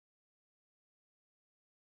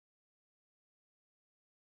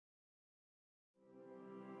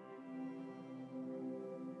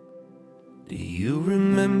Do you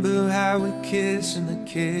remember how we kissed in the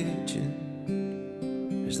kitchen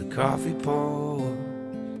as the coffee pours?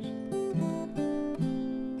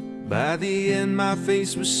 By the end my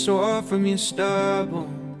face was sore from your stubble,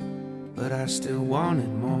 but I still wanted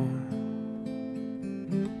more.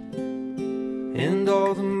 And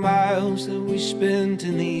all the miles that we spent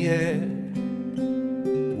in the air,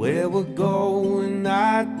 where we're going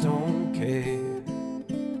I don't care.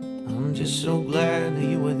 I'm just so glad that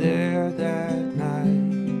you were there that night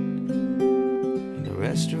in the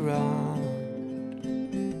restaurant,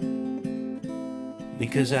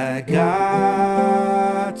 because I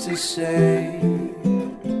got to say,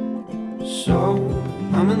 so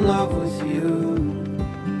I'm in love with you.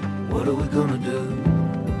 What are we gonna do?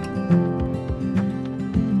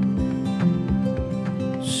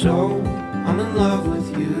 So I'm in love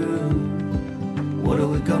with you. What are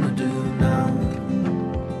we gonna do now?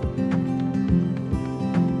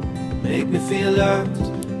 Make me feel loved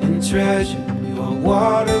and treasured. You are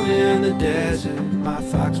water in the desert, my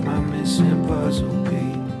fox, my missing puzzle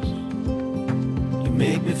piece. You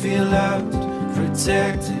make me feel loved,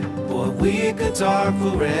 protected. Boy, we could talk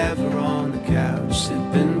forever on the couch,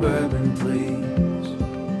 sipping bourbon, please.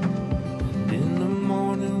 And in the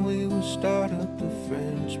morning we will start up the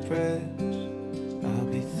French press. I'll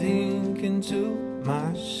be thinking to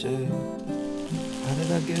myself, how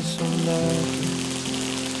did I get so lucky?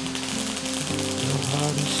 So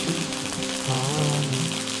hard and sweet, honey.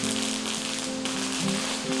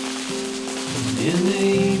 And in the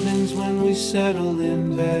evenings when we settle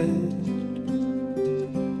in bed,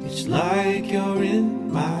 it's like you're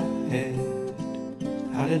in my head.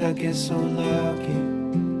 How did I get so lucky?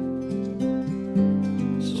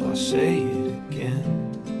 So I say it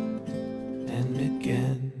again and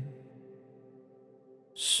again.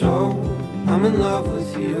 So I'm in love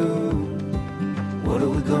with you. What are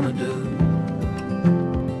we gonna do?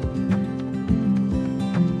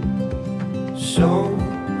 So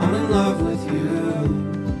I'm in love with you.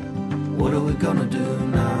 What are we gonna do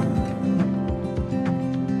now?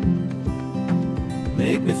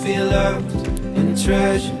 Make me feel loved and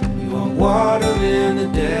treasured. You are water in the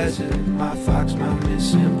desert, my fox, my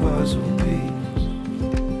missing puzzle piece.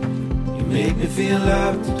 You make me feel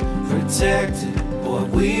loved, protected. Boy,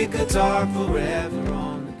 we could talk forever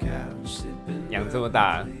on the couch, sipping. 养这么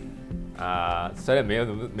大，虽然没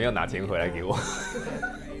有拿钱回来给我，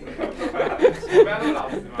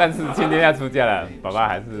但是今天要出嫁了，爸爸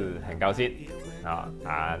还是很高兴。他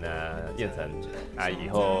呢，燕城，以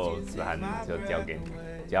后思涵就交给你，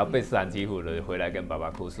只要被思涵欺负了，回来跟爸爸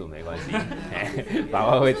哭诉没关系，爸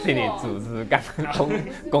爸会替你主持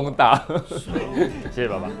公道。谢谢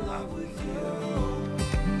爸爸。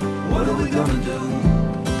What are we gonna do?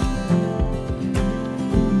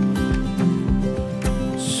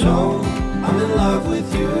 So I'm in love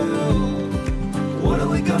with you. What are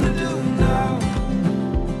we gonna do now?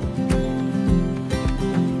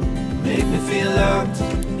 Make me feel loved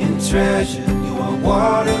and treasured. You are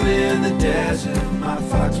water in the desert, my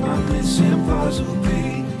fox, my missing puzzle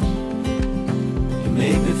piece. You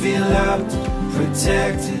make me feel loved,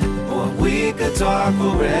 protected. Boy, we could talk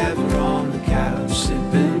forever on the couch,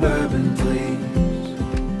 sipping bourbon, please.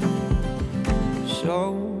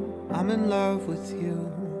 So I'm in love with you.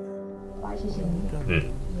 谢谢你，就是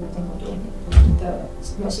这么多年的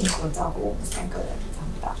热心和照顾我们3个人长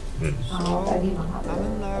大，然后代替妈妈的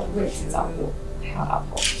位置照顾，还有老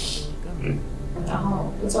婆，然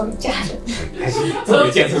后我终于嫁人，还是终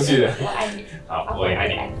于嫁出去了。我爱你，好，我也爱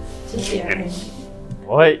你，谢谢。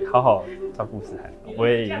我会好好照顾思涵，我不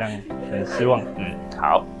会让人失望。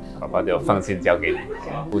好，爸爸就放心交给你。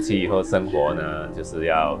夫妻以后生活呢，就是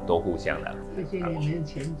要多互相的。谢谢你们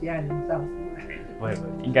全家人照顾。不会，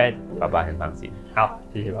应该爸爸很放心。好，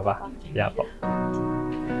谢谢爸爸，谢谢阿宝。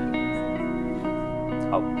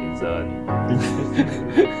好，先生。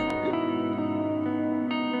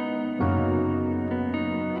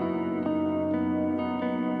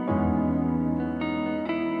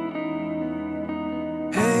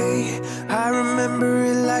I remember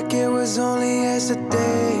it like it was only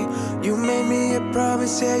yesterday. You made me a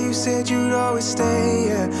promise, yeah, you said you'd always stay,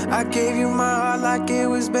 yeah. I gave you my heart like it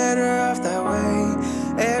was better off that way.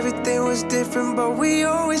 Everything was different, but we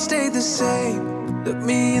always stayed the same. Look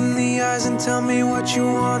me in the eyes and tell me what you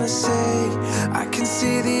wanna say. I can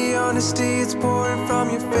see the honesty, it's pouring from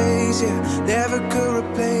your face, yeah. Never could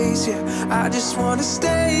replace, yeah. I just wanna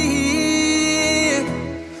stay.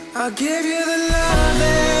 I'll give you the love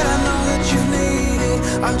that I know that you needed.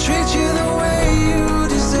 I'll treat you the way you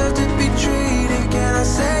deserve to be treated. Can I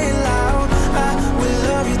say it loud? I will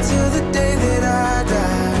love you till the day that I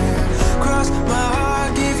die. Cross my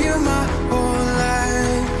heart, give you my whole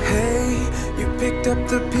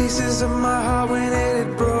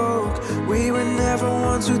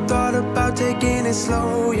it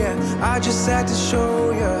slow, yeah. I just had to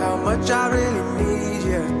show you how much I really need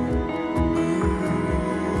you.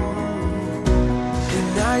 And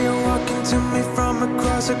now you're walking to me from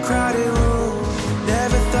across a crowded room.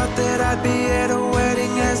 Never thought that I'd be at a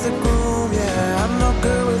wedding as the groom, yeah. I'm no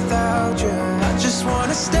good without you. I just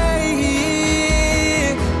wanna stay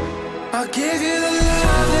here. I'll give you the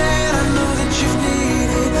love that I know that you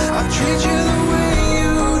needed. I'll treat you the way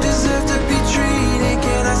you deserve to be treated.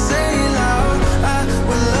 Can I say it loud? I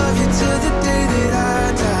will love you till the day that I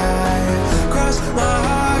die. Cross my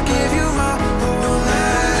heart, give you my whole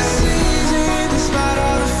life. Season, despite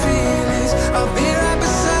all the feelings, I'll be right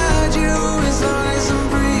beside you as long as I'm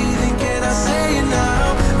breathing. Can I say it now?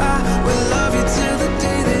 I will love you till the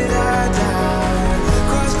day that I die.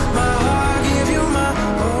 Cross my heart, give you my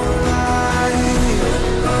whole life. I'll give you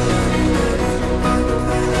the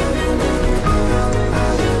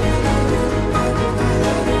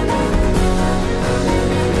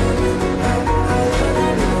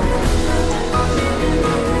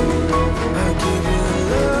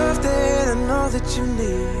love that I know that you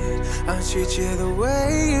need. I'll treat you the way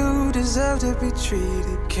you deserve to be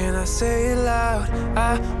treated. Can I say it loud?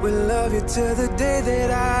 I will love you till the day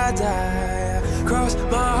that I die. Cross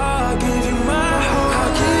my heart, give you my whole.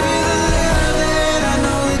 I'll give you the love that I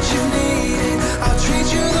know that you needed. I'll treat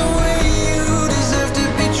you the way you deserve to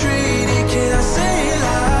be treated. Can I say it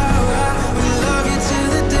loud? I will love you till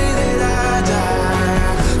the day that I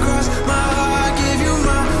die. Cross my heart, give you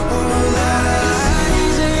my whole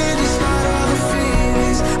life. And despite all the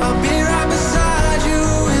feelings, I'll be right beside you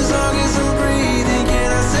as long as I'm breathing. Can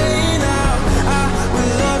I say it now? I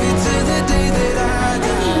will love you till the day that I die.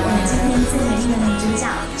 我们今天最美丽的女主角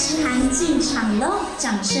诗涵进场喽，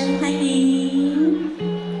掌声欢迎！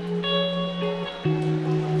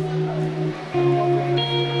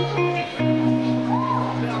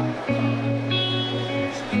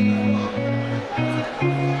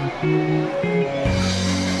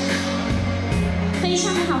非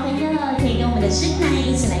常好听的，可以跟我们的诗涵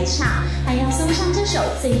一起来唱，还要送上这首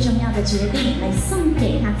最重要的决定，来送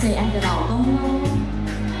给她最爱的老公哦。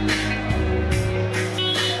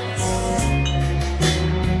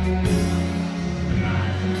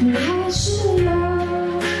你还是有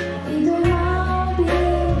一对老别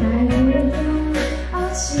带不动傲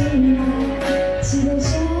起来，期待结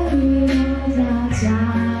语有大家。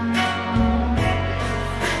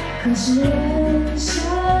可是人生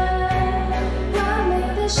完美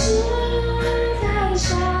的事太少，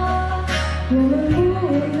我们不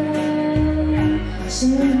能谁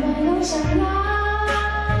来都想要。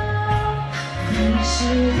你是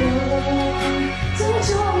我最重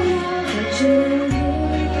要的决定。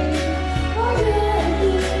我愿意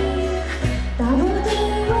打破对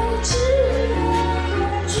未知的恐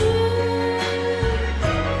惧，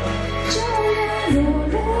就让眼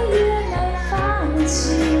泪也能放弃。